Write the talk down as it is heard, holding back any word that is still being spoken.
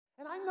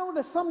know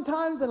that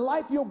sometimes in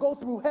life you'll go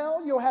through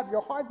hell, you'll have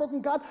your heart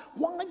broken. God,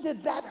 why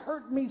did that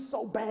hurt me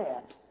so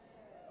bad?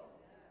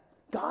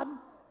 God,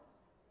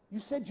 you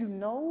said you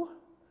know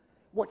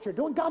what you're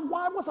doing. God,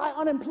 why was I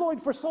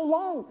unemployed for so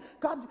long?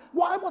 God,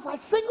 why was I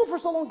single for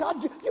so long?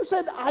 God, you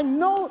said I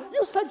know.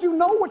 You said you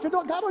know what you're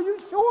doing. God, are you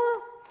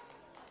sure?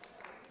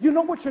 You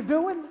know what you're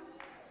doing?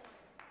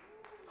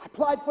 I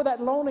applied for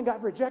that loan and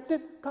got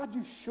rejected. God,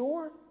 you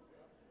sure?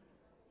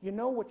 You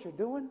know what you're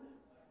doing?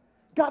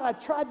 God, I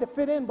tried to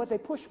fit in, but they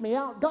pushed me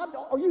out. God,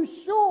 are you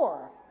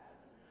sure?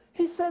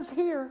 He says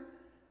here,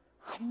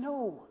 I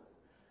know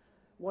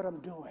what I'm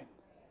doing.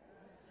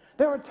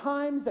 There are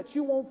times that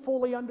you won't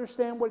fully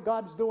understand what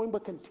God's doing,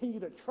 but continue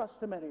to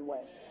trust him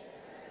anyway.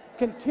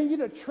 Continue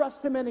to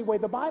trust him anyway.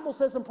 The Bible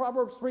says in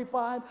Proverbs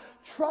 3:5,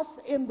 trust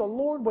in the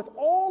Lord with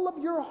all of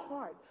your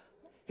heart.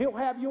 He'll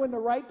have you in the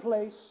right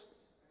place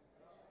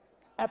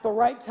at the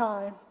right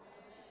time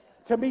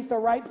to meet the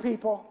right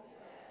people.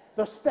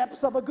 The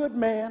steps of a good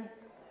man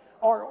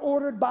are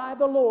ordered by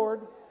the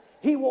Lord.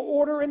 He will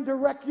order and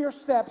direct your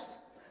steps.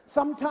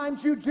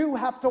 Sometimes you do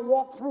have to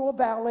walk through a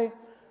valley,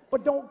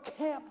 but don't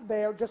camp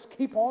there. Just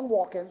keep on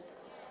walking.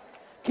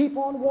 Keep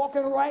on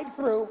walking right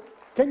through.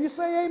 Can you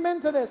say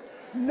amen to this?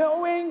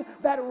 Knowing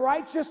that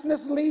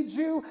righteousness leads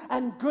you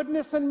and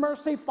goodness and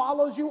mercy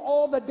follows you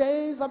all the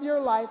days of your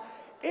life.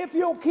 If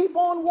you'll keep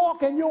on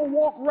walking, you'll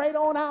walk right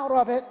on out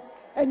of it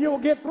and you'll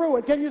get through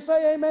it. Can you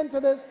say amen to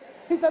this?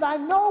 He said, I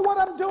know what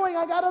I'm doing.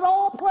 I got it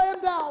all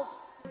planned out.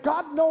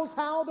 God knows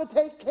how to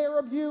take care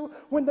of you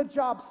when the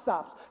job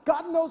stops.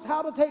 God knows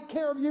how to take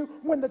care of you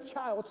when the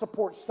child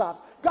support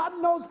stops.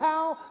 God knows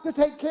how to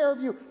take care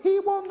of you. He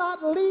will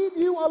not leave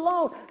you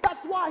alone.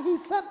 That's why he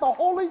sent the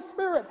Holy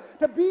Spirit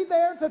to be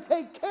there to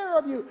take care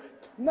of you.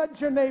 Nudge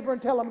your neighbor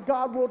and tell him,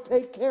 God will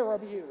take care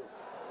of you.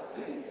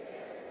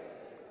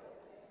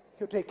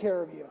 He'll take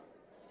care of you.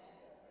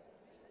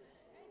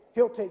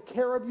 He'll take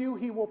care of you.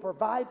 He will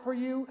provide for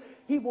you.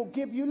 He will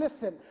give you,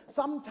 listen,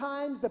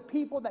 sometimes the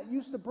people that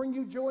used to bring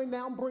you joy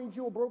now brings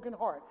you a broken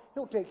heart.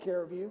 He'll take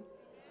care of you.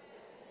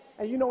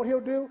 And you know what he'll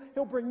do?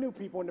 He'll bring new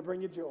people in to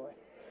bring you joy.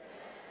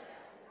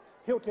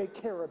 He'll take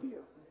care of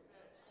you.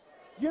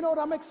 You know what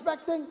I'm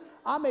expecting?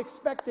 I'm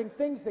expecting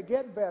things to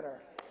get better.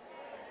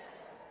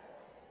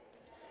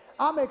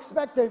 I'm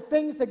expecting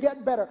things to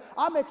get better.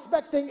 I'm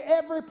expecting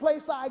every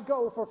place I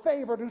go for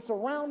favor to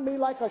surround me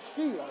like a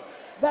shield.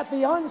 That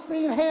the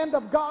unseen hand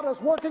of God is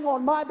working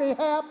on my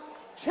behalf,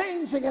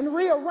 changing and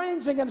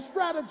rearranging and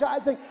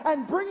strategizing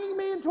and bringing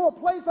me into a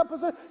place of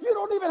position. You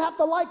don't even have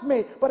to like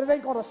me, but it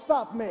ain't going to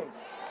stop me.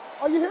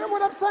 Are you hearing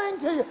what I'm saying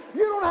to you?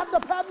 You don't have to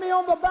pat me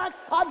on the back.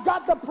 I've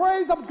got the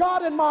praise of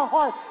God in my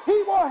heart.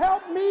 He will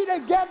help me to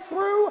get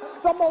through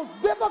the most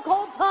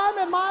difficult time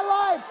in my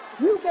life.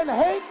 You can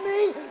hate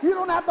me. You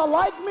don't have to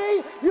like me.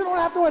 You don't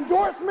have to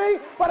endorse me.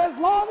 But as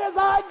long as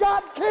I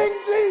got King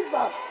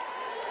Jesus,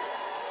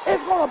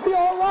 it's going to be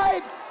all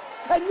right.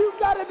 And you've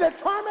got to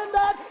determine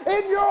that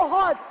in your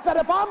heart, that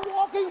if I'm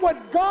walking with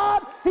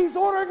God, he's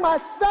ordering my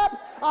steps,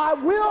 I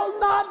will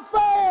not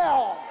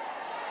fail.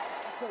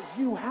 Because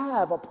you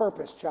have a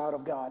purpose, child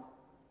of God.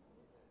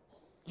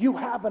 You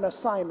have an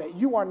assignment.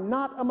 You are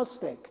not a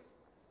mistake.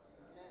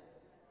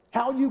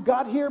 How you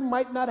got here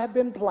might not have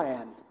been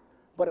planned,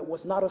 but it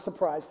was not a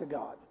surprise to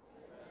God.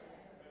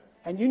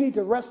 And you need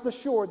to rest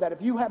assured that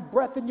if you have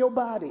breath in your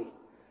body,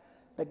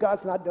 that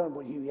God's not done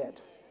with you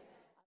yet.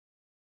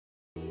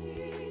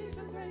 Seeds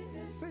of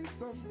greatness,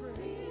 seeds of greatness,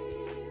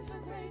 seeds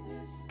of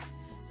greatness,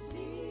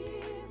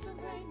 seeds of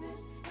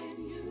greatness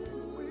in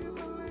you.